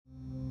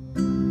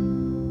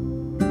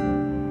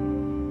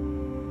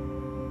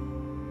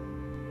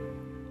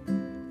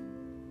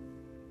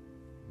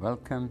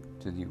Welcome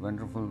to the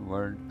wonderful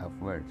world of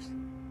words.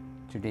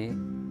 Today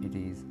it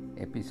is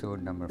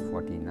episode number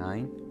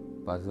 49,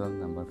 puzzle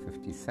number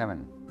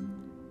 57.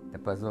 The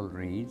puzzle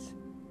reads: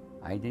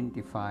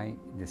 Identify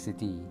the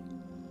city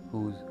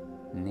whose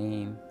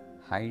name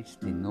hides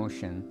the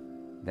notion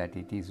that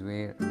it is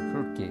where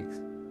fruitcakes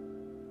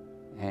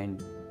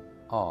and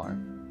or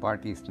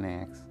party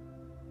snacks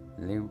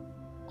live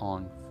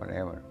on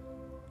forever.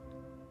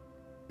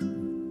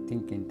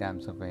 Think in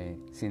terms of a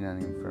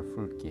synonym for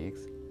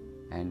fruitcakes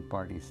and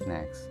party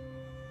snacks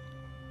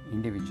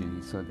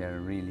individually, so there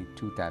are really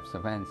two types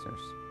of answers.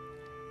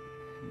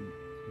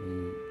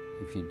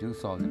 If you do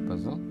solve the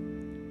puzzle,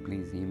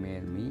 please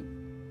email me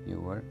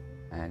your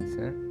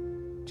answer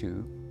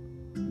to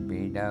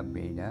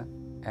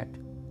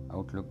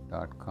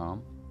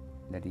bedabeda@outlook.com,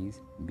 that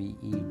is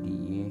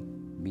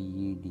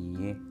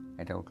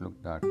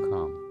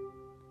bedabeda@outlook.com.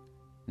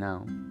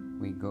 Now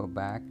we go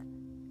back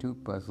to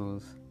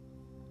puzzles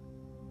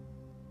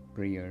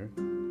prior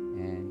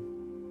and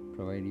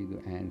provide you the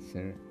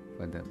answer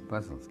for the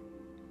puzzles.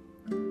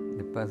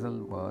 The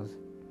puzzle was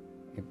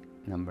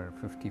number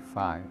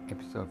 55,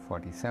 episode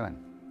 47.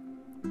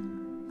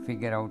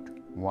 Figure out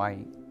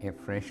why a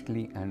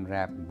freshly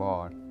unwrapped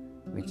bar,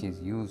 which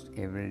is used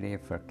every day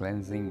for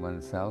cleansing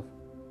oneself,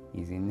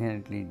 is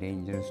inherently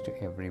dangerous to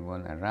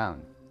everyone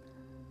around.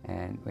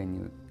 And when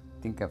you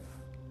think of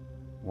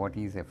what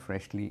is a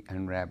freshly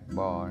unwrapped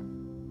bar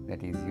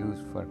that is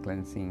used for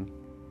cleansing,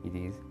 it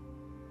is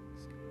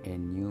a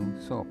new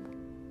soap.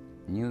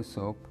 New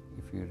soap,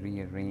 if you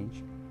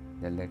rearrange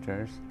the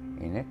letters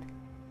in it,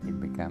 it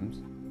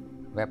becomes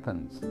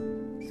weapons.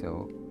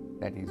 So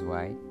that is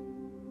why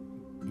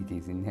it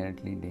is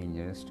inherently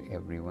dangerous to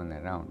everyone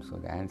around. So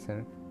the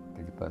answer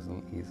to the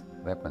puzzle is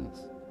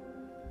weapons.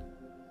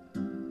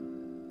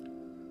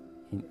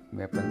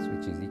 Weapons,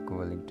 which is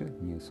equivalent to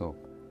new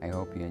soap. I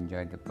hope you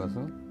enjoyed the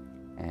puzzle,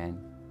 and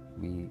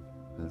we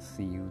will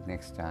see you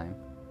next time.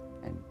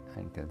 And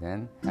until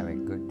then, have a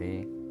good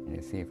day and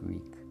a safe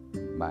week.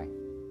 Bye.